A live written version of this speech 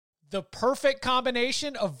The perfect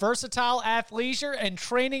combination of versatile athleisure and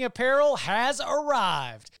training apparel has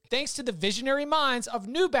arrived. Thanks to the visionary minds of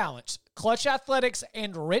New Balance, Clutch Athletics,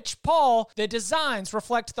 and Rich Paul, the designs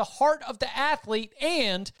reflect the heart of the athlete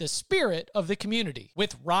and the spirit of the community.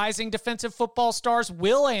 With rising defensive football stars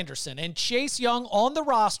Will Anderson and Chase Young on the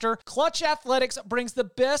roster, Clutch Athletics brings the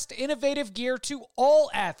best innovative gear to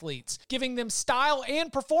all athletes, giving them style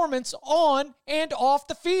and performance on and off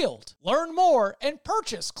the field. Learn more and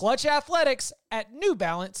purchase Clutch Athletics at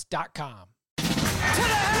newbalance.com. To the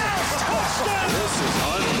house! Touchdown! This is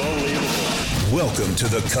unbelievable. Welcome to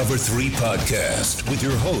the Cover 3 podcast with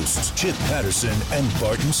your hosts, Chip Patterson and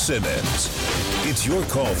Barton Simmons. It's your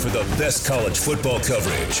call for the best college football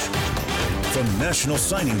coverage. From National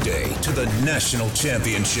Signing Day to the National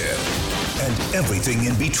Championship and everything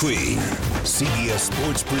in between, CBS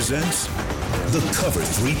Sports presents the Cover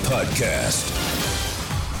 3 podcast.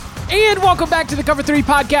 And welcome back to the Cover 3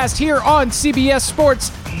 podcast here on CBS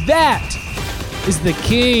Sports. That is the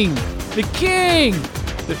king, the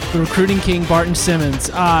recruiting king, Barton Simmons.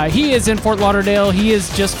 He is in Fort Lauderdale. He has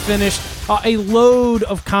just finished a load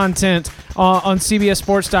of content on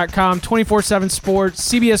CBSSports.com, 24/7 Sports,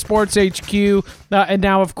 CBS Sports HQ, and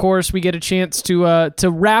now, of course, we get a chance to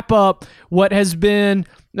wrap up what has been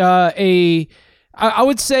I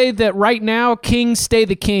would say that right now, King stay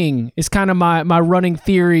the king is kind of my running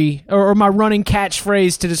theory or my running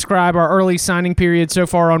catchphrase to describe our early signing period so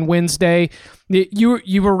far on Wednesday.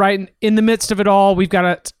 You were right in the midst of it all. We've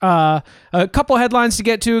got a couple headlines to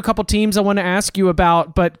get to, a couple teams I want to ask you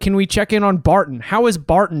about, but can we check in on Barton? How is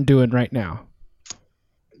Barton doing right now?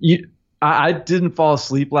 I didn't fall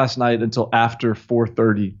asleep last night until after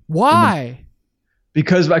 4:30. Why?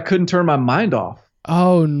 Because I couldn't turn my mind off.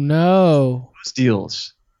 Oh, no.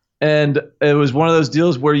 Deals. And it was one of those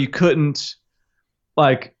deals where you couldn't,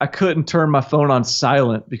 I couldn't turn my phone on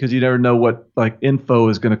silent because you never know what info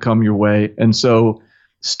is going to come your way. And so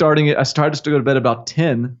I started to go to bed about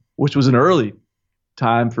 10, which was an early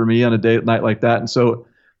time for me on a night like that. And so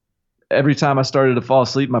every time I started to fall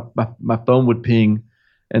asleep, my phone would ping.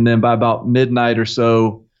 And then by about midnight or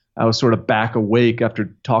so, I was sort of back awake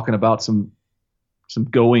after talking about some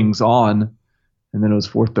goings on. And then it was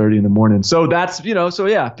 4:30 in the morning. So that's, so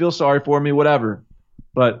yeah, feel sorry for me, whatever.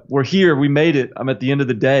 But we're here. We made it. I'm at the end of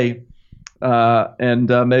the day. And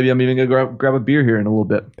maybe I'm even going to grab a beer here in a little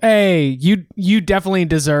bit. Hey, you definitely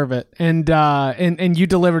deserve it. And you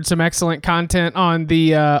delivered some excellent content on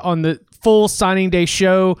the full signing day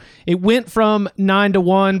show. It went from 9 to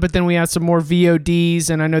 1, but then we had some more VODs.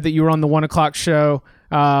 And I know that you were on the 1 o'clock show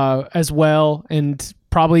as well. And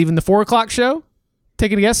probably even the 4 o'clock show.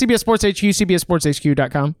 Take a guess. CBS Sports HQ,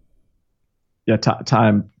 CBSSportsHQ.com. Yeah,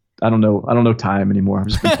 time. I don't know time anymore. I'm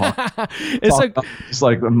just been talking. It's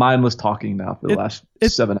like mindless talking now for the last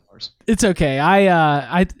 7 hours. It's okay.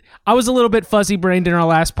 I was a little bit fuzzy brained in our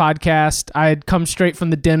last podcast. I had come straight from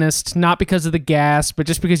the dentist, not because of the gas, but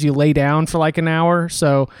just because you lay down for like an hour.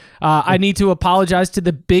 So I need to apologize to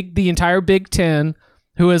the entire Big Ten,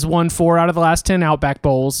 who has won 4 out of the last 10 Outback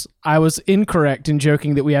Bowls. I was incorrect in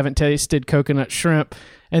joking that we haven't tasted coconut shrimp.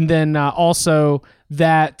 And then also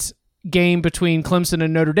that game between Clemson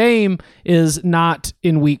and Notre Dame is not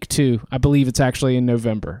in week 2. I believe it's actually in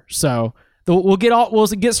November. So we'll get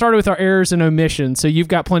started with our errors and omissions. So you've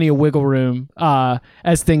got plenty of wiggle room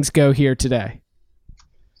as things go here today.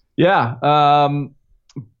 Yeah.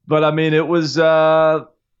 But I mean, it was, where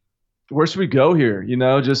should we go here?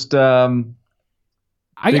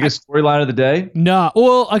 Biggest storyline of the day? No.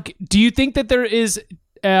 Well, do you think that there is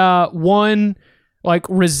one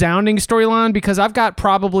resounding storyline? Because I've got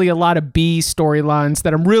probably a lot of B storylines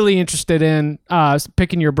that I'm really interested in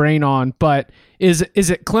picking your brain on. But is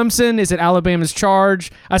it Clemson? Is it Alabama's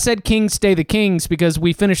charge? I said Kings stay the Kings because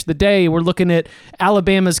we finished the day. We're looking at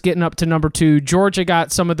Alabama's getting up to number 2. Georgia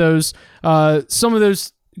got some of those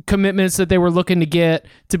commitments that they were looking to get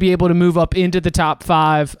to be able to move up into the top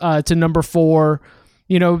 5 to number 4.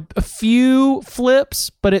 A few flips,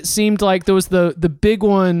 but it seemed like there was the big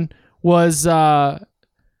one was South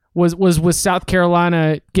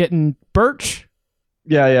Carolina getting Birch.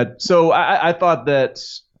 Yeah. So I thought that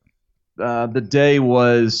the day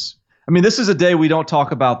was. I mean, this is a day we don't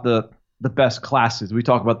talk about the best classes. We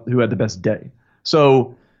talk about who had the best day.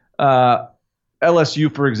 So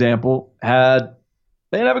LSU, for example, they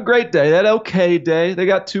didn't have a great day. They had an okay day. They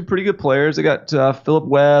got 2 pretty good players. They got Philip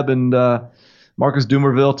Webb and Marcus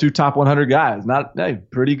Dumerville, 2 top 100 guys.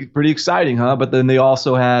 Pretty exciting, huh? But then they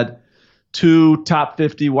also had 2 top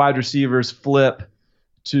 50 wide receivers flip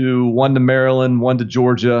to one to Maryland, one to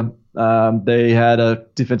Georgia. They had a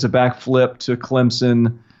defensive back flip to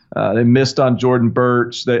Clemson. They missed on Jordan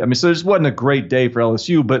Birch. So this wasn't a great day for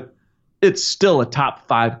LSU, but it's still a top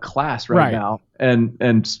 5 class right now.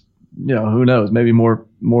 And who knows, maybe more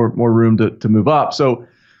room to move up. So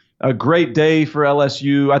a great day for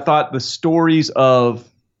LSU. I thought the stories of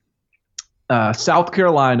South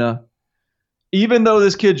Carolina, even though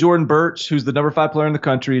this kid Jordan Birch, who's the number 5 player in the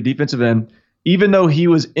country, a defensive end, even though he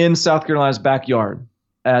was in South Carolina's backyard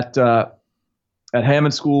at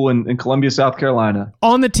Hammond School in Columbia, South Carolina,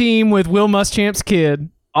 on the team with Will Muschamp's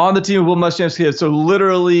kid. So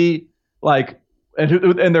literally,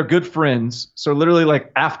 and they're good friends. So literally,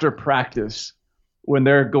 after practice, when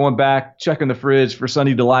they're going back checking the fridge for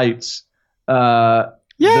Sunny Delights,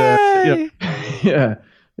 Yay! Yeah.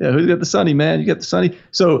 Who's got the Sunny, man? You got the Sunny.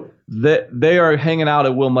 So they are hanging out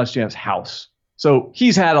at Will Muschamp's house. So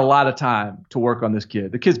he's had a lot of time to work on this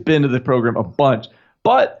kid. The kid's been to the program a bunch,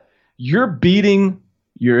 but you're beating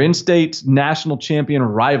your in-state national champion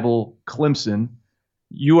rival Clemson.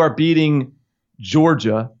 You are beating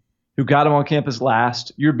Georgia, who got him on campus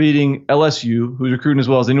last. You're beating LSU, who's recruiting as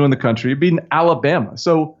well as anyone in the country. You're beating Alabama.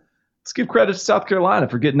 So let's give credit to South Carolina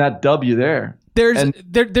for getting that W there.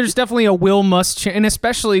 There's definitely a Will Muschamp, and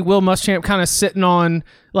especially Will Muschamp kind of sitting on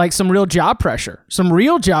some real job pressure,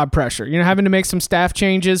 having to make some staff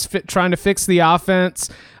changes, trying to fix the offense.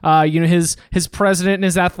 His president and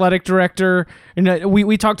his athletic director, and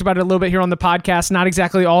we talked about it a little bit here on the podcast, not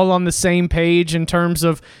exactly all on the same page in terms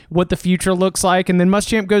of what the future looks like. And then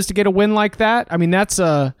Muschamp goes to get a win like that. I mean, that's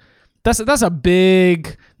something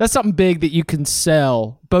big that you can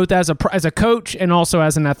sell both as a coach and also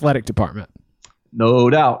as an athletic department. No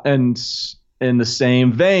doubt. And in the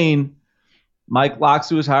same vein, Mike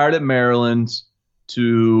Locksley was hired at Maryland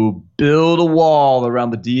to build a wall around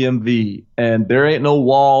the DMV, and there ain't no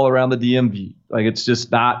wall around the DMV. It's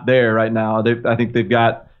just not there right now. I think they've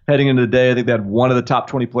got, heading into the day, I think they had one of the top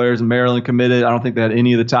 20 players in Maryland committed. I don't think they had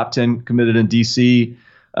any of the top 10 committed in DC.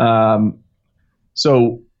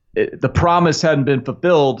 So the promise hadn't been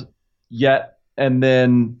fulfilled yet. And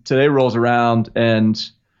then today rolls around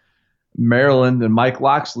and Maryland and Mike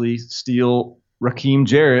Locksley steal Raheem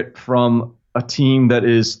Jarrett from a team that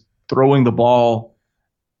is throwing the ball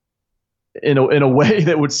in a way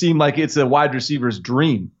that would seem like it's a wide receiver's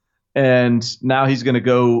dream. And now he's going to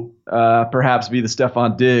go perhaps be the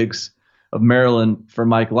Stephon Diggs of Maryland for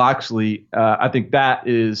Mike Locksley. I think that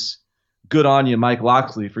is good on you, Mike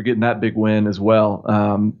Locksley, for getting that big win as well.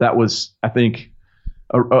 That was, I think,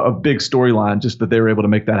 a big storyline, just that they were able to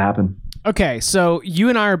make that happen. Okay, so you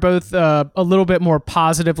and I are both a little bit more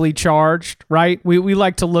positively charged, right? We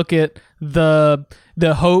like to look at the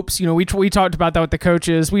hopes. We talked about that with the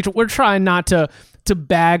coaches. We're trying not to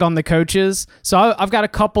bag on the coaches. So I've got a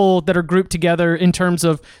couple that are grouped together in terms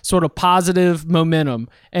of sort of positive momentum,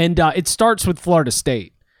 and it starts with Florida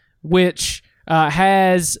State, which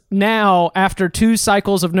has now, after 2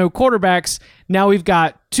 cycles of no quarterbacks, now we've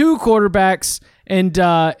got 2 quarterbacks. And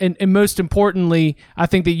most importantly, I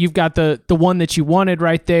think that you've got the one that you wanted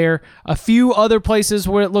right there. A few other places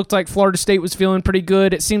where it looked like Florida State was feeling pretty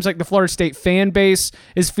good. It seems like the Florida State fan base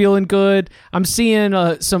is feeling good. I'm seeing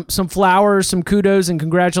some flowers, some kudos, and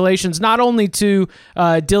congratulations, not only to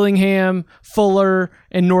Dillingham, Fuller,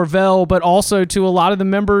 and Norvell, but also to a lot of the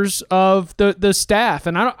members of the staff.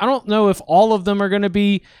 And I don't know if all of them are going to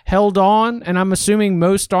be held on, and I'm assuming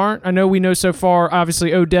most aren't. I know we know so far,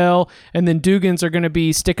 obviously, Odell and then Dugans are going to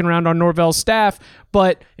be sticking around on Norvell's staff.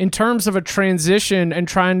 But in terms of a transition and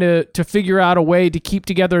trying to figure out a way to keep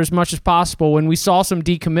together as much as possible, when we saw some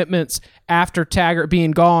decommitments after Taggart being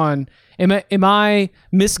gone, am I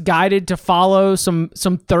misguided to follow some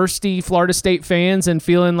thirsty Florida State fans and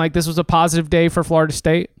feeling like this was a positive day for Florida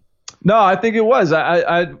State? No, I think it was.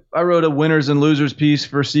 I wrote a winners and losers piece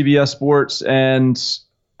for CBS Sports, and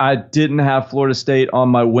I didn't have Florida State on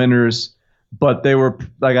my winners, but they were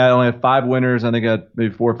I only had 5 winners. I think I had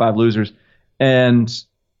maybe 4 or 5 losers, and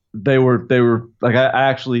they were I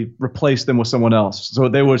actually replaced them with someone else. So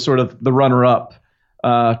they were sort of the runner up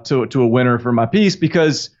to a winner for my piece,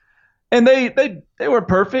 because, and they were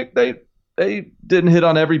perfect. They didn't hit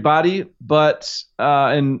on everybody, but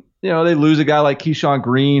and they lose a guy like Keyshawn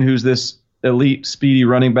Green, who's this elite speedy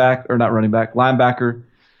linebacker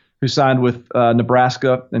who signed with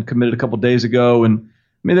Nebraska and committed a couple days ago. And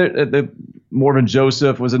Morven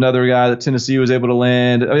Joseph was another guy that Tennessee was able to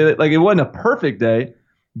land. It wasn't a perfect day,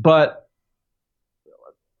 but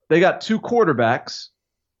they got 2 quarterbacks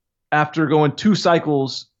after going 2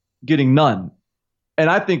 cycles getting none.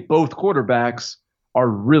 And I think both quarterbacks are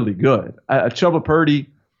really good. Chubba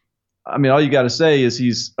Purdy, all you got to say is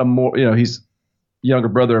he's he's younger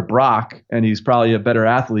brother of Brock, and he's probably a better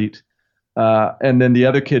athlete. And then the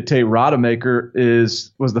other kid, Tate Rodemaker,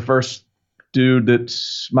 was the first dude that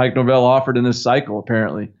Mike Norvell offered in this cycle,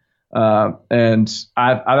 apparently. And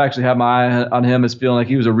I've actually had my eye on him as feeling like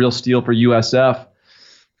he was a real steal for USF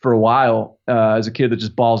for a while, as a kid that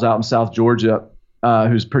just balls out in South Georgia,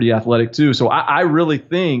 who's pretty athletic too. So I really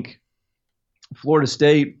think Florida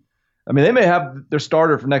State, I mean, they may have their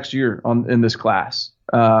starter for next year in this class.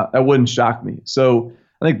 That wouldn't shock me. So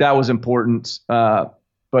I think that was important.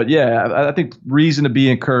 But yeah, I think reason to be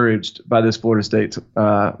encouraged by this Florida State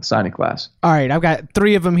signing class. All right, I've got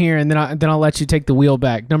 3 of them here, and then I'll let you take the wheel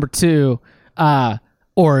back. Number 2,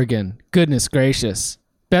 Oregon. Goodness gracious.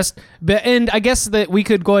 And I guess that we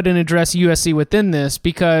could go ahead and address USC within this,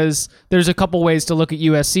 because there's a couple ways to look at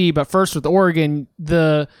USC. But first, with Oregon,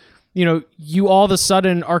 you all of a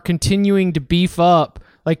sudden are continuing to beef up.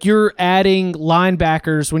 Like, you're adding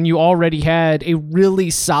linebackers when you already had a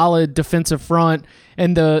really solid defensive front,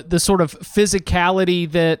 and the sort of physicality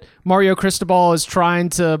that Mario Cristobal is trying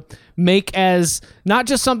to make as not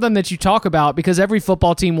just something that you talk about, because every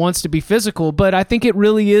football team wants to be physical, but I think it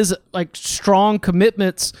really is like strong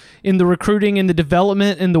commitments in the recruiting and the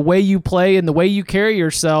development and the way you play and the way you carry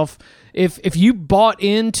yourself. If you bought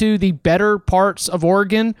into the better parts of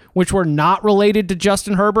Oregon, which were not related to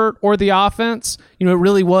Justin Herbert or the offense, it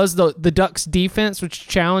really was the Ducks defense, which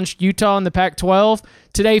challenged Utah in the Pac-12.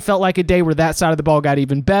 Today felt like a day where that side of the ball got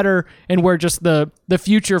even better, and where just the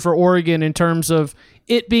future for Oregon in terms of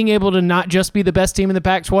it being able to not just be the best team in the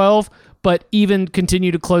Pac-12, but even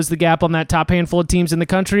continue to close the gap on that top handful of teams in the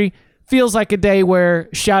country, feels like a day where,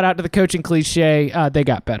 shout out to the coaching cliche, they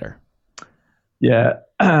got better. Yeah.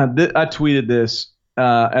 I tweeted this,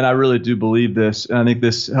 and I really do believe this, and I think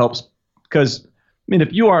this helps because,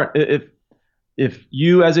 if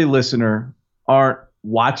you as a listener aren't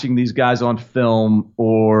watching these guys on film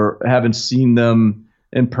or haven't seen them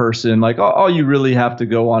in person, like all you really have to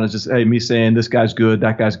go on is just, hey, me saying this guy's good,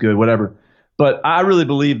 that guy's good, whatever. But I really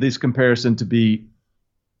believe this comparison to be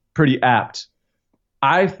pretty apt.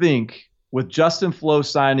 I think with Justin Flo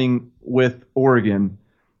signing with Oregon,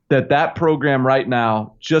 that program right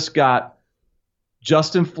now just got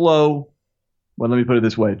Justin Flo, well, let me put it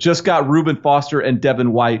this way, just got Reuben Foster and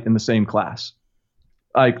Devin White in the same class.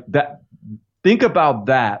 Like that. Think about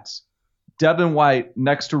that. Devin White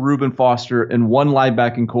next to Reuben Foster in one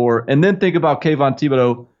linebacking core, and then think about Kayvon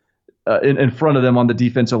Thibodeau in front of them on the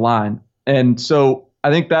defensive line. And so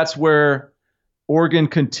I think that's where Oregon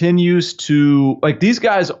continues to, like, these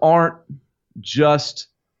guys aren't just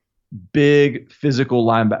big physical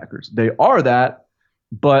linebackers. They are that,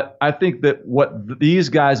 but I think that what these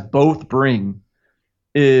guys both bring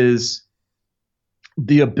is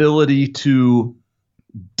the ability to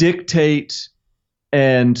dictate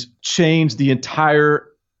and change the entire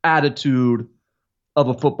attitude of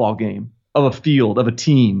a football game, of a field, of a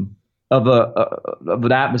team, of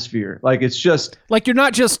an atmosphere. Like, it's just like, you're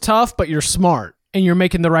not just tough, but you're smart. And you're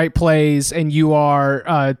making the right plays, and you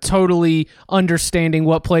are totally understanding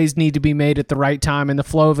what plays need to be made at the right time in the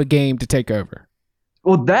flow of a game to take over.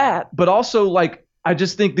 Well, that, but also, like, I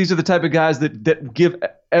just think these are the type of guys that give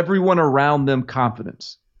everyone around them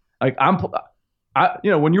confidence. Like,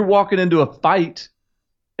 when you're walking into a fight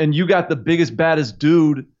and you got the biggest, baddest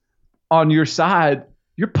dude on your side,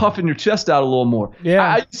 you're puffing your chest out a little more. Yeah.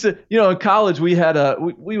 I used to, in college we had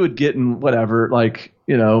we would get in whatever, like,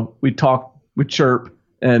 we'd talk. Would chirp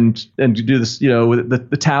and do this, with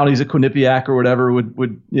the townies at Quinnipiac or whatever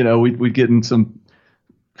we'd get in some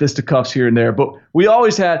fisticuffs here and there. But we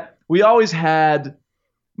always had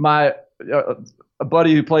my a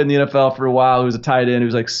buddy who played in the NFL for a while, who was a tight end, who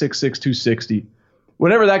was like 6'6", 260.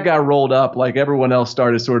 Whenever that guy rolled up, like, everyone else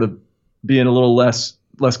started sort of being a little less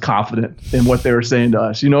confident in what they were saying to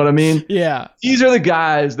us. You know what I mean? Yeah. These are the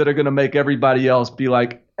guys that are going to make everybody else be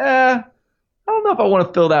like, I don't know if I want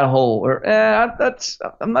to fill that hole, or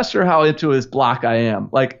I'm not sure how into his block I am.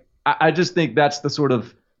 Like, I just think that's the sort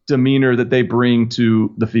of demeanor that they bring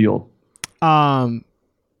to the field. And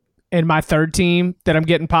my third team that I'm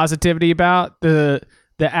getting positivity about, the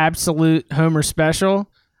absolute Homer special,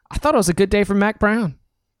 I thought it was a good day for Mack Brown.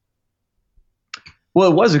 Well,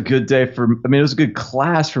 it was a good day it was a good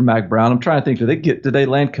class for Mack Brown. I'm trying to think, did they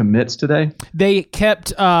land commits today? They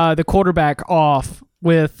kept the quarterback off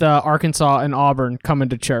with Arkansas and Auburn coming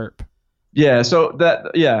to chirp. Yeah, so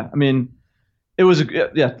it was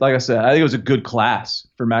like I said, I think it was a good class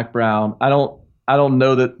for Mack Brown. I don't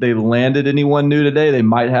know that they landed anyone new today. They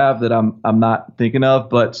might have that I'm not thinking of,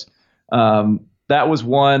 but that was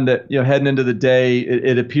one that, heading into the day,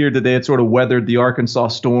 it appeared that they had sort of weathered the Arkansas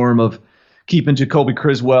storm of keeping Jacoby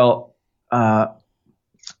Criswell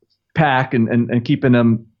pack and keeping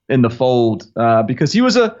them in the fold because he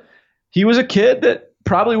was a kid that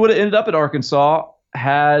probably would have ended up at Arkansas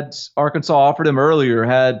had Arkansas offered him earlier,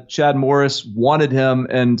 had Chad Morris wanted him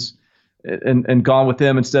and gone with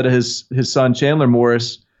him instead of his son Chandler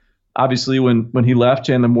Morris. Obviously, when he left,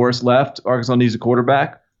 Chandler Morris left. Arkansas needs a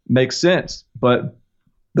quarterback. Makes sense, but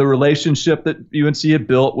the relationship that UNC had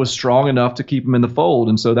built was strong enough to keep him in the fold,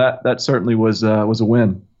 and so that certainly was a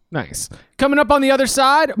win. Nice. Coming up on the other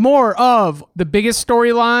side, more of the biggest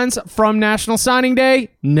storylines from National Signing Day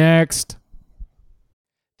next.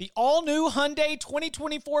 The all-new Hyundai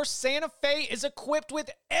 2024 Santa Fe is equipped with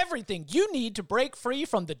everything you need to break free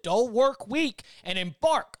from the dull work week and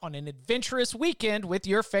embark on an adventurous weekend with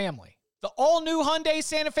your family. The all-new Hyundai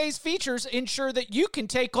Santa Fe's features ensure that you can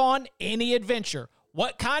take on any adventure.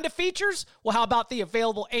 What kind of features? Well, how about the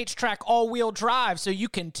available H-Track all-wheel drive so you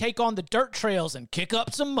can take on the dirt trails and kick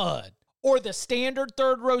up some mud? Or the standard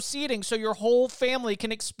third-row seating so your whole family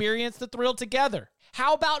can experience the thrill together?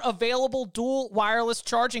 How about available dual wireless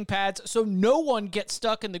charging pads so no one gets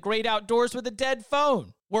stuck in the great outdoors with a dead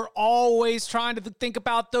phone? We're always trying to think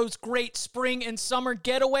about those great spring and summer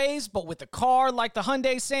getaways, but with a car like the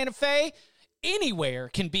Hyundai Santa Fe, anywhere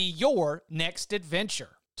can be your next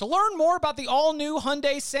adventure. To learn more about the all-new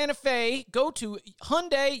Hyundai Santa Fe, go to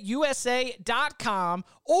HyundaiUSA.com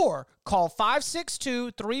or call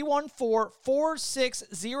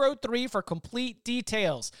 562-314-4603 for complete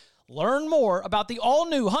details. Learn more about the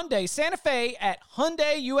all-new Hyundai Santa Fe at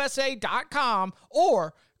HyundaiUSA.com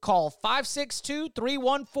or call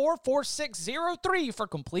 562-314-4603 for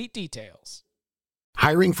complete details.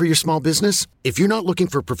 Hiring for your small business? If you're not looking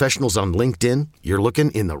for professionals on LinkedIn, you're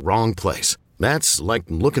looking in the wrong place. That's like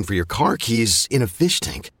looking for your car keys in a fish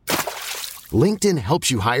tank. LinkedIn helps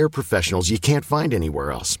you hire professionals you can't find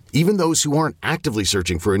anywhere else, even those who aren't actively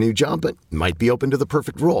searching for a new job but might be open to the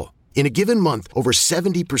perfect role. In a given month, over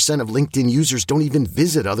 70% of LinkedIn users don't even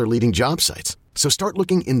visit other leading job sites. So start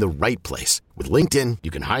looking in the right place. With LinkedIn,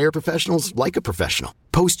 you can hire professionals like a professional.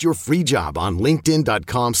 Post your free job on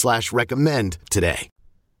linkedin.com/recommend today.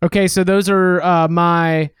 Okay, so those are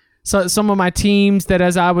some of my teams that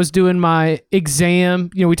as I was doing my exam,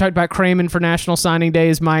 we talked about Craman for National Signing Day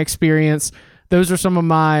is my experience. Those are some of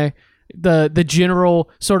my the general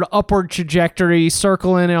sort of upward trajectory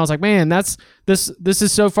circling, and I was like, man, this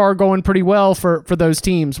is so far going pretty well for those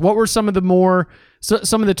teams. What were some of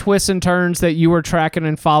the twists and turns that you were tracking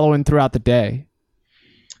and following throughout the day?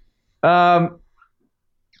 Well,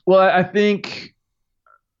 I think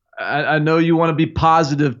I know you want to be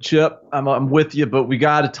positive, Chip. I'm with you, but we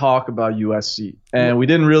got to talk about USC, and we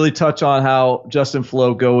didn't really touch on how Justin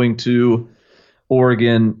Flo going to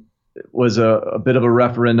Oregon was a bit of a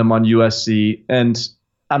referendum on USC, and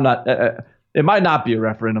I'm not. It might not be a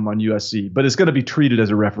referendum on USC, but it's going to be treated as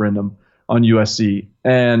a referendum on USC.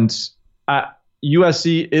 And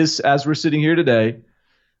USC is, as we're sitting here today,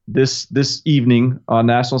 this evening on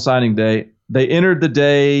National Signing Day, they entered the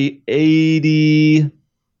day 84th,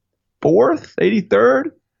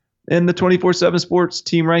 83rd in the 24/7 Sports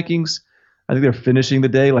team rankings. I think they're finishing the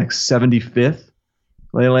day like 75th.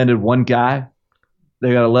 They landed one guy.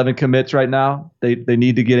 They got 11 commits right now. They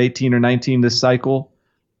need to get 18 or 19 this cycle.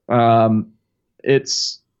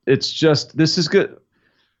 It's just, this is good.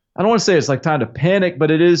 I don't want to say it's like time to panic, but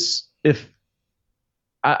it is. If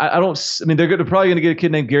they're probably going to get a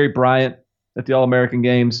kid named Gary Bryant at the All-American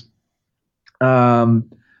games. So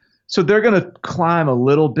they're going to climb a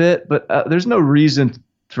little bit, but there's no reason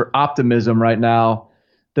for optimism right now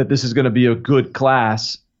that this is going to be a good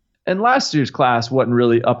class. And last year's class wasn't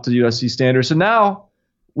really up to USC standards. So now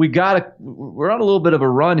we're on a little bit of a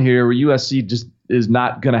run here where USC just is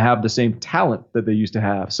not going to have the same talent that they used to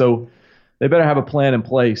have. So they better have a plan in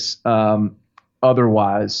place.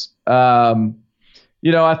 Otherwise, I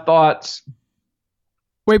thought.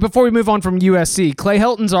 Wait, before we move on from USC, Clay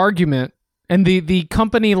Helton's argument and the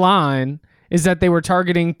company line is that they were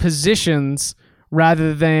targeting positions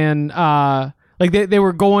rather than they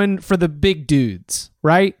were going for the big dudes,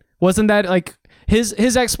 right? Wasn't that like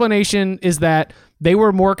his explanation is that they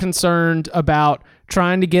were more concerned about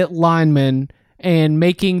trying to get linemen and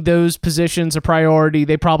making those positions a priority.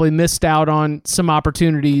 They probably missed out on some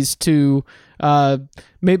opportunities to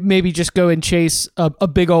maybe just go and chase a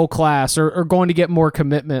big old class or going to get more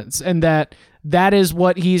commitments. And that is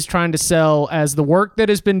what he's trying to sell as the work that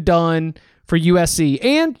has been done for USC.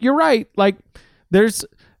 And you're right. Like this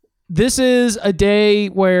is a day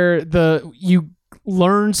where you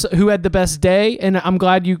learn who had the best day. And I'm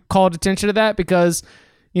glad you called attention to that because,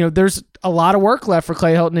 there's a lot of work left for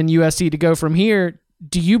Clay Helton and USC to go from here.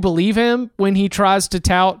 Do you believe him when he tries to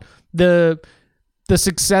tout the the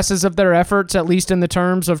successes of their efforts, at least in the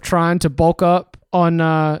terms of trying to bulk up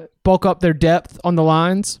their depth on the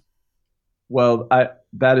lines? Well,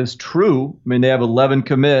 that is true. I mean, they have 11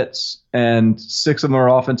 commits, and 6 of them are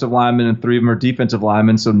offensive linemen and 3 of them are defensive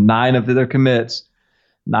linemen. So 9 of their commits,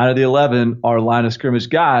 9 of the 11 are line of scrimmage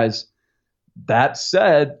guys. That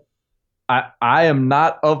said, I am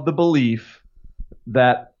not of the belief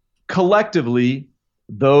that collectively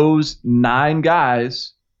those 9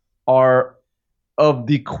 guys are of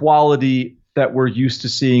the quality that we're used to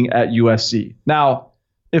seeing at USC. Now,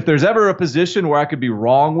 if there's ever a position where I could be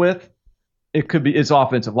wrong with, it's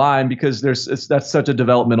offensive line, because that's such a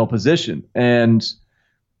developmental position, and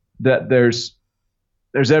that there's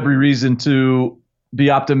every reason to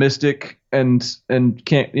be optimistic and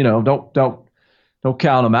can't, don't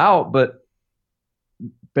count them out. But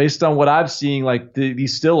based on what I've seen, like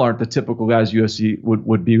these still aren't the typical guys USC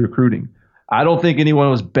would be recruiting. I don't think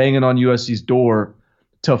anyone was banging on USC's door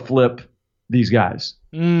to flip these guys.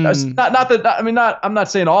 That's not that. I mean, I'm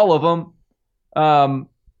not saying all of them.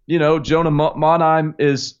 Jonah Monheim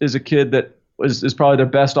is a kid that is probably their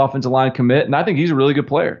best offensive line commit, and I think he's a really good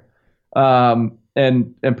player, and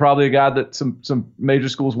probably a guy that some major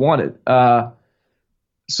schools wanted.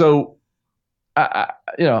 So,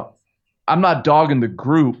 I'm not dogging the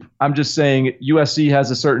group. I'm just saying USC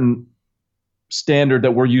has a certain standard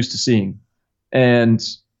that we're used to seeing, and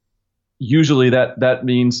usually that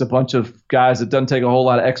means a bunch of guys that doesn't take a whole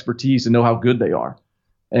lot of expertise to know how good they are,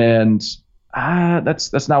 and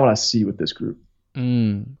that's not what I see with this group.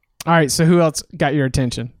 All right, so who else got your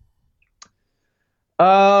attention?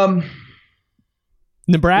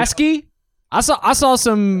 Nebraska? I saw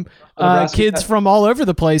some kids from all over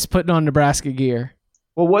the place putting on Nebraska gear.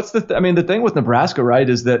 Well, what's the thing with Nebraska, right,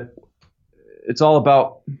 is that it's all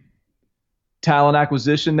about talent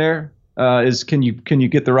acquisition. There is can you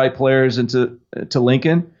get the right players into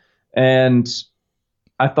Lincoln, and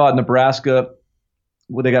I thought Nebraska.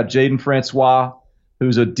 Well, they got Jaden Francois,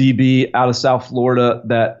 who's a DB out of South Florida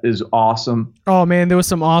that is awesome. Oh, man, there was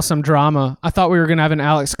some awesome drama. I thought we were going to have an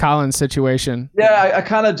Alex Collins situation. Yeah, I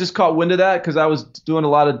kind of just caught wind of that because I was doing a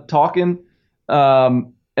lot of talking.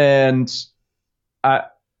 And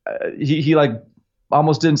he like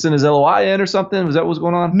almost didn't send his LOI in or something. Was that what was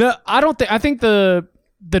going on? No, I don't think. I think the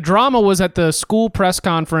drama was at the school press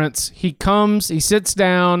conference. He comes, he sits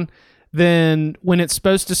down. Then when it's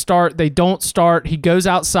supposed to start, they don't start. He goes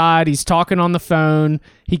outside. He's talking on the phone.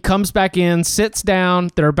 He comes back in, sits down.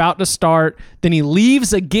 They're about to start. Then he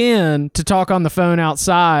leaves again to talk on the phone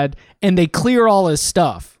outside, and they clear all his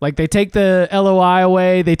stuff. Like, they take the LOI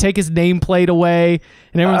away. They take his nameplate away,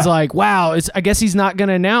 and everyone's like, wow, I guess he's not going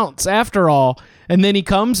to announce after all. And then he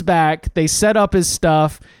comes back. They set up his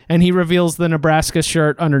stuff, and he reveals the Nebraska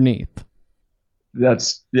shirt underneath. Yeah.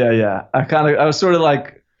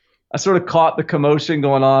 I sort of caught the commotion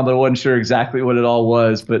going on, but I wasn't sure exactly what it all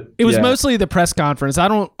was. But it was mostly the press conference. I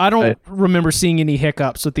don't remember seeing any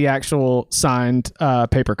hiccups with the actual signed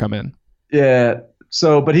paper come in. Yeah.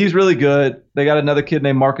 So, but he's really good. They got another kid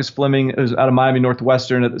named Marcus Fleming, who's out of Miami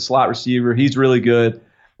Northwestern at the slot receiver. He's really good.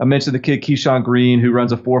 I mentioned the kid Keyshawn Green, who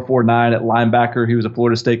runs a 4.49 at linebacker. He was a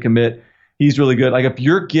Florida State commit. He's really good. Like, if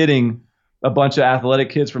you're getting a bunch of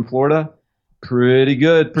athletic kids from Florida, pretty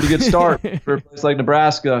good start for a place like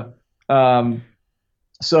Nebraska. So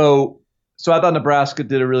I thought Nebraska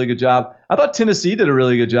did a really good job. I thought Tennessee did a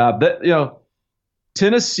really good job.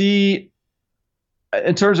 Tennessee,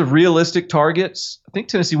 in terms of realistic targets, I think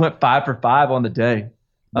Tennessee went 5 for 5 on the day.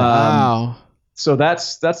 Wow. So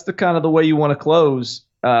that's the kind of the way you want to close.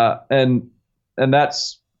 And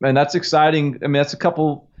that's exciting. I mean, that's a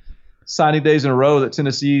couple signing days in a row that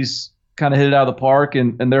Tennessee's kind of hit it out of the park,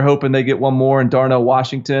 and they're hoping they get one more in Darnell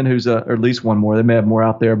Washington, or at least one more. They may have more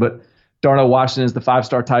out there, but Darnell Washington is the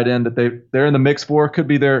 5-star tight end that they're in the mix for. Could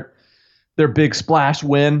be their big splash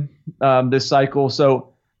win this cycle.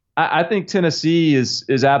 So I think Tennessee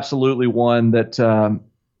is absolutely one that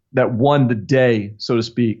won the day, so to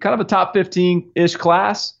speak. Kind of a top 15-ish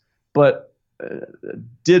class, but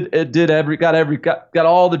got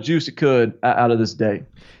all the juice it could out of this day.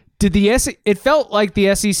 It felt like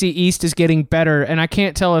the SEC East is getting better, and I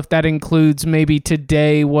can't tell if that includes maybe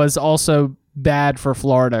today was also bad for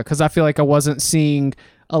Florida, because I feel like I wasn't seeing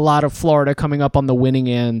a lot of Florida coming up on the winning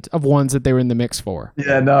end of ones that they were in the mix for.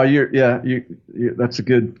 Yeah, no, that's a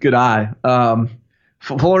good eye.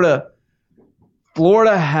 Florida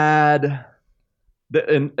had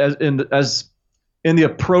in the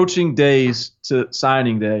approaching days to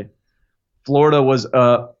signing day, Florida was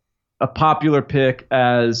a popular pick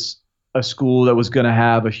as a school that was going to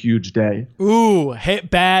have a huge day. Ooh,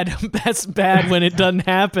 bad. That's bad when it doesn't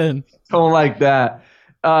happen. Don't like that.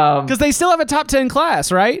 Because they still have a top 10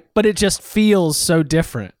 class, right? But it just feels so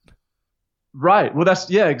different. Right. Well,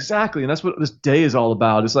 exactly. And that's what this day is all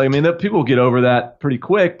about. It's like, I mean, people get over that pretty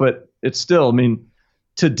quick, but it's still, I mean,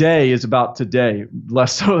 today is about today,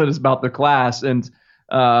 less so than it's about the class. And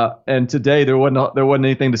today there wasn't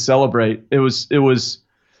anything to celebrate. It was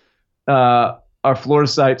our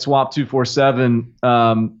Florida site, Swamp 247.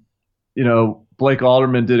 Blake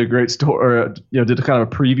Alderman did a great story, did a kind of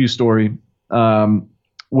a preview story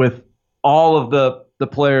with all of the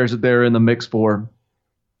players that they're in the mix for.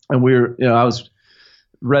 And I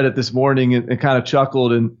read it this morning and kind of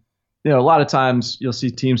chuckled. And, a lot of times you'll see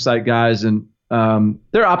team site guys and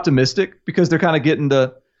they're optimistic because they're kind of getting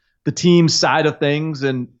the team side of things.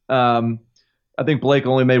 And I think Blake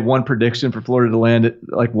only made one prediction for Florida to land at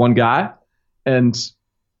like one guy. And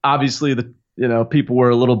obviously people were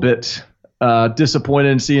a little bit disappointed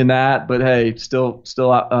in seeing that, but hey, still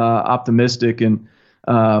optimistic. And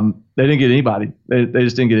they didn't get anybody. They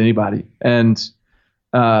just didn't get anybody. And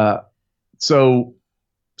so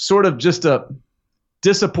sort of just a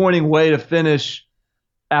disappointing way to finish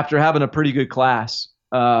after having a pretty good class,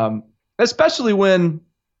 especially when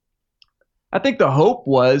I think the hope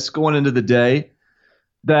was going into the day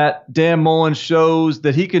that Dan Mullen shows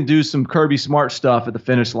that he can do some Kirby Smart stuff at the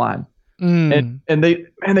finish line. And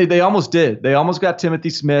they almost did. They almost got Timothy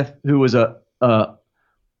Smith, who was a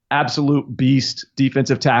absolute beast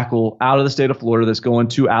defensive tackle out of the state of Florida that's going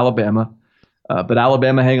to Alabama. But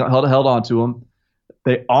Alabama held on to him.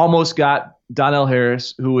 They almost got Donnell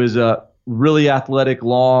Harris, who is a really athletic,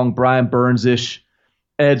 long, Brian Burns-ish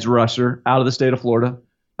edge rusher out of the state of Florida,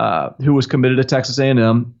 who was committed to Texas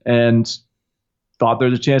A&M and thought there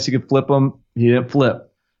was a chance he could flip him. He didn't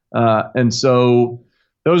flip. And so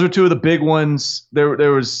those are two of the big ones. There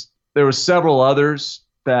were several others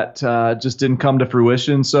that just didn't come to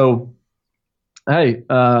fruition. So, hey,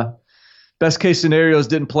 best case scenarios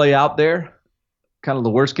didn't play out there. Kind of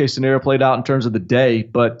the worst case scenario played out in terms of the day,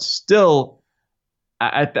 but still,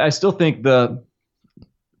 I still think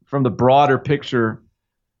from the broader picture,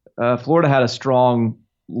 Florida had a strong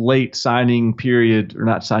late signing period, or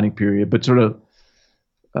not signing period, but sort of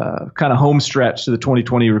kind of home stretch to the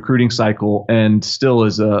 2020 recruiting cycle, and still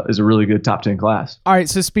is a really good top 10 class. All right.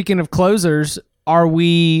 So speaking of closers,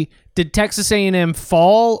 did Texas A&M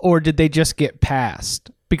fall, or did they just get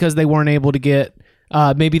passed because they weren't able to get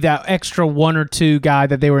maybe that extra one or two guy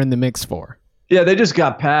that they were in the mix for? Yeah, they just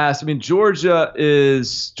got passed. I mean,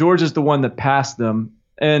 Georgia's the one that passed them.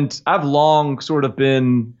 And I've long sort of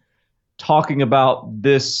been talking about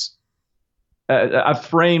this. I've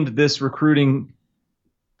framed this recruiting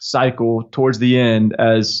cycle towards the end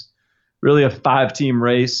as really a 5-team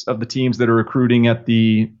race of the teams that are recruiting at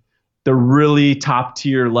the really top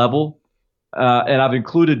tier level. And I've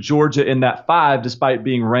included Georgia in that 5 despite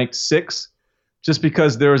being ranked 6, just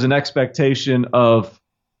because there was an expectation of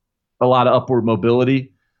a lot of upward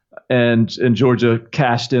mobility, and Georgia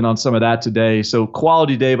cashed in on some of that today. So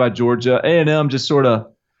quality day by Georgia. A&M just sort of,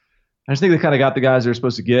 I just think they kind of got the guys they're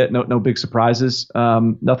supposed to get. No big surprises.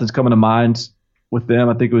 Nothing's coming to mind with them.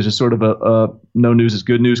 I think it was just sort of a no news is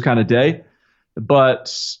good news kind of day.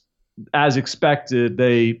 But as expected,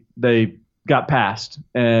 they got passed,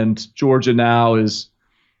 and Georgia now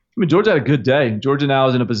Georgia had a good day. Georgia now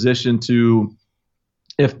is in a position to,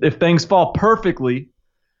 if things fall perfectly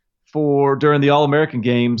during the All-American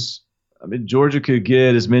games, I mean, Georgia could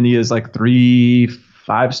get as many as like 3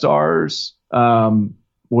 5-stars,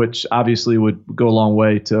 which obviously would go a long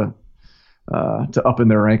way to up in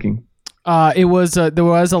their ranking. There was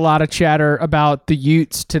a lot of chatter about the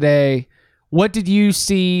Utes today. What did you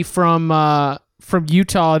see from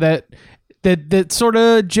Utah that sort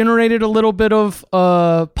of generated a little bit of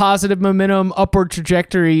positive momentum, upward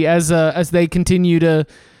trajectory as they continue to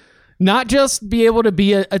not just be able to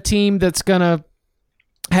be a team that's going to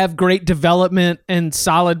have great development and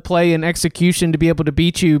solid play and execution to be able to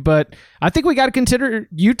beat you, but I think we got to consider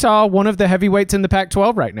Utah one of the heavyweights in the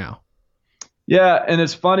Pac-12 right now. Yeah, and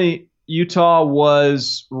it's funny, Utah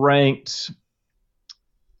was ranked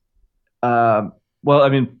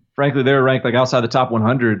frankly, they were ranked like outside the top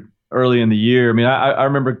 100 early in the year. I mean, I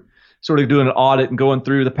remember sort of doing an audit and going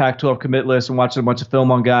through the Pac-12 commit list and watching a bunch of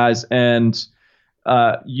film on guys, and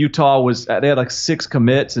Utah they had like 6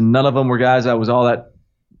 commits, and none of them were guys I was all that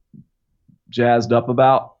jazzed up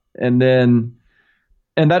about. And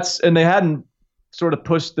they hadn't sort of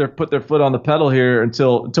put their foot on the pedal here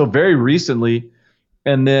until very recently.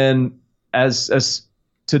 And then as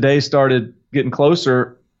today started getting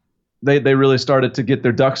closer, they really started to get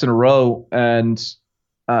their ducks in a row. And,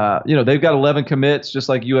 they've got 11 commits, just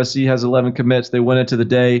like USC has 11 commits. They went into the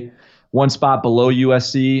day one spot below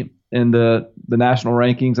USC in the national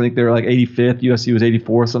rankings. I think they were like 85th. USC was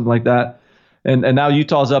 84th, something like that. And now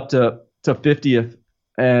Utah's up to 50th.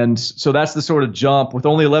 And so that's the sort of jump with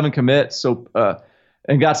only 11 commits. So,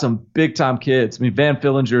 and got some big time kids. I mean, Van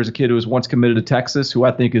Fillinger is a kid who was once committed to Texas, who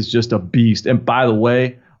I think is just a beast. And by the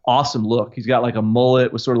way, awesome look. He's got like a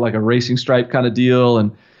mullet with sort of like a racing stripe kind of deal.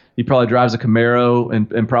 And he probably drives a Camaro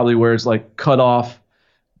and probably wears like cut off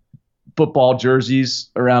football jerseys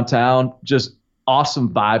around town. Just awesome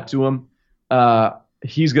vibe to him.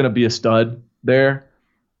 He's going to be a stud there.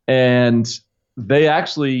 And they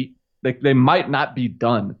actually, they might not be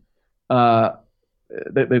done.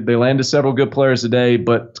 They landed several good players today,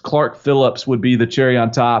 but Clark Phillips would be the cherry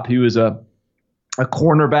on top. He was a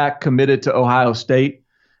cornerback committed to Ohio State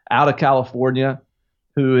out of California,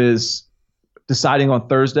 who is deciding on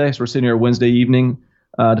Thursday. So we're sitting here Wednesday evening.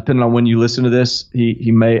 Depending on when you listen to this,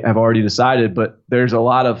 he may have already decided, but there's a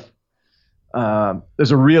lot of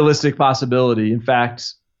there's a realistic possibility. In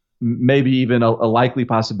fact, maybe even a likely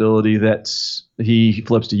possibility that he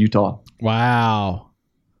flips to Utah. Wow.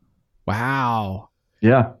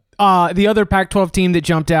 Yeah. The other Pac-12 team that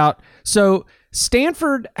jumped out. So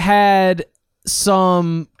Stanford had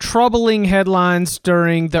some troubling headlines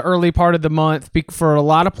during the early part of the month for a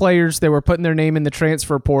lot of players. They were putting their name in the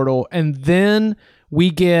transfer portal. And then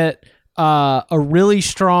we get a really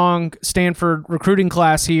strong Stanford recruiting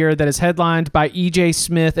class here that is headlined by E.J.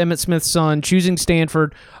 Smith, Emmitt Smith's son, choosing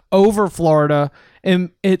Stanford over Florida.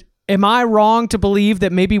 Am I wrong to believe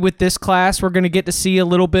that maybe with this class we're going to get to see a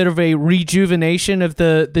little bit of a rejuvenation of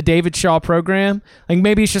the David Shaw program? Like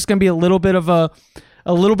maybe it's just going to be a little bit of a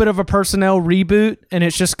personnel reboot, and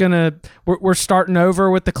it's just we're starting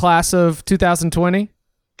over with the class of 2020.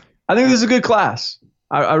 I think this is a good class.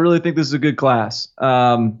 I really think this is a good class.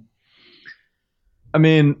 I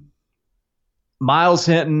mean, Miles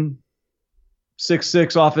Hinton,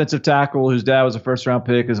 6'6" offensive tackle, whose dad was a first-round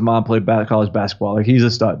pick. His mom played college basketball. Like, he's a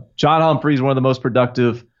stud. John Humphrey's one of the most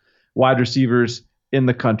productive wide receivers in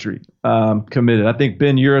the country, committed. I think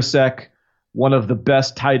Ben Urasek, one of the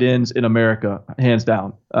best tight ends in America, hands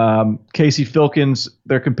down. Casey Filkins,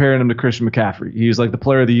 they're comparing him to Christian McCaffrey. He was like the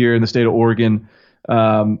player of the year in the state of Oregon.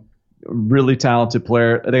 Really talented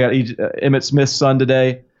player. They got Emmitt Smith's son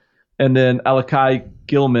today. And then Alakai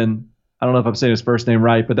Gilman, I don't know if I'm saying his first name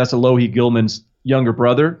right, but that's Alohi Gilman's younger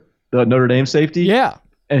brother, the Notre Dame safety. Yeah.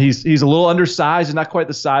 And he's a little undersized and not quite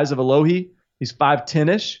the size of Alohi. He's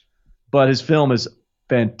 5'10"-ish, but his film is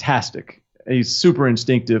fantastic. He's super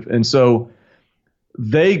instinctive. And so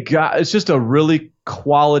it's just a really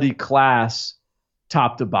quality class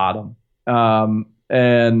top to bottom.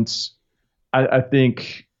 And I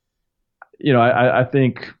think, I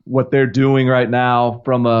think what they're doing right now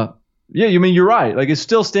you're right. Like, it's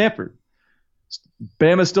still Stanford.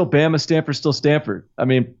 Bama's still Bama. Stanford's still Stanford. I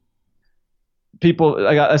mean,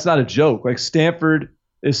 that's not a joke. Like, Stanford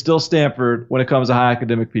is still Stanford when it comes to high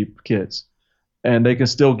academic kids, and they can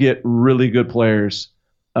still get really good players.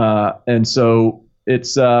 And so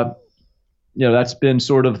it's, that's been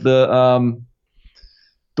sort of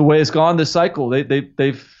the way it's gone this cycle.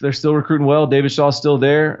 They're still recruiting well. David Shaw's still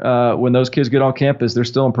there. When those kids get on campus, they're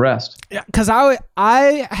still impressed. Yeah, because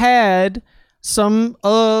I had some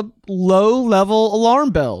low-level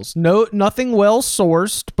alarm bells. Nothing well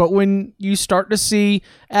sourced, but when you start to see,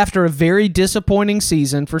 after a very disappointing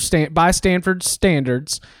season by Stanford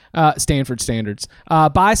standards, by Stanford standards,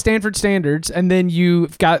 and then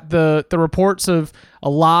you've got the reports of a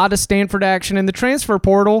lot of Stanford action in the transfer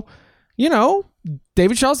portal.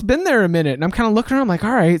 David Shaw's been there a minute, and I'm kind of looking around like,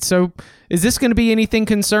 all right, so is this going to be anything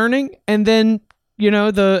concerning? And then,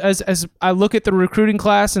 as I look at the recruiting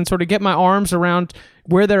class and sort of get my arms around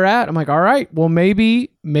where they're at, I'm like, all right, well, maybe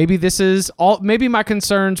this is all. Maybe my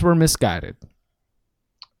concerns were misguided.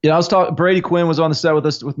 I was talking. Brady Quinn was on the set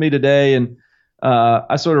with me today, and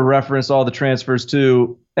I sort of referenced all the transfers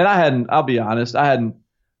too. And I'll be honest, I hadn't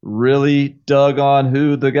really dug on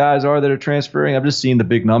who the guys are that are transferring. I've just seen the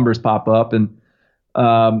big numbers pop up, and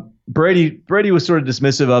Brady was sort of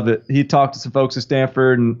dismissive of it. He talked to some folks at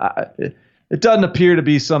Stanford, and it doesn't appear to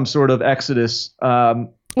be some sort of exodus.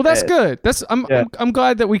 Well, that's good. I'm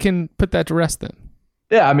glad that we can put that to rest then.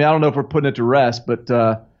 Yeah, I mean, I don't know if we're putting it to rest, but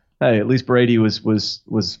hey, at least Brady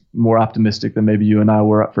was more optimistic than maybe you and I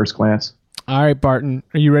were at first glance. All right, Barton,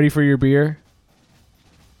 are you ready for your beer?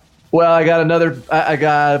 Well, I got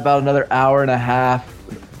about another hour and a half,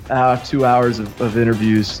 2 hours of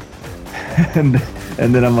interviews, and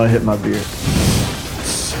then I'm gonna hit my beer.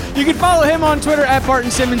 You can follow him on Twitter at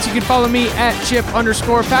Barton Simmons. You can follow me at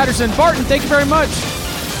Chip_Patterson. Barton, thank you very much.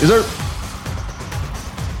 Yes, sir.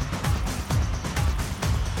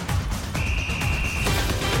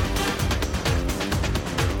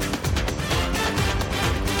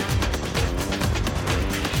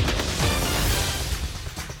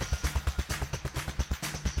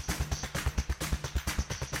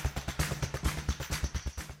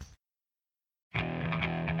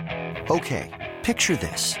 Okay, picture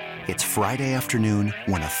this. It's Friday afternoon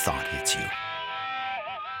when a thought hits you.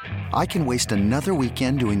 I can waste another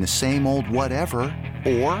weekend doing the same old whatever,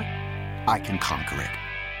 or I can conquer it.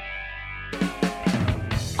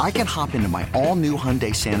 I can hop into my all-new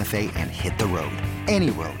Hyundai Santa Fe and hit the road.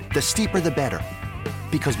 Any road. The steeper, the better.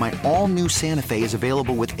 Because my all-new Santa Fe is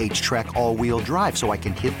available with H-Track all-wheel drive, so I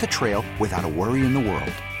can hit the trail without a worry in the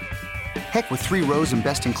world. Heck, with 3 rows and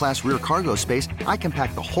best-in-class rear cargo space, I can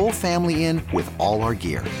pack the whole family in with all our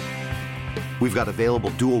gear. We've got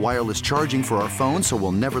available dual wireless charging for our phones, so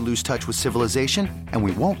we'll never lose touch with civilization, and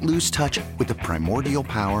we won't lose touch with the primordial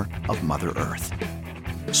power of Mother Earth.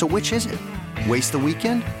 So which is it? Waste the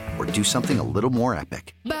weekend or do something a little more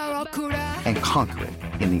epic? And conquer it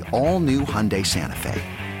in the all-new Hyundai Santa Fe.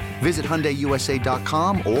 Visit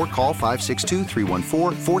HyundaiUSA.com or call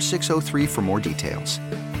 562-314-4603 for more details.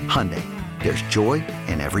 Hyundai, there's joy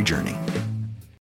in every journey.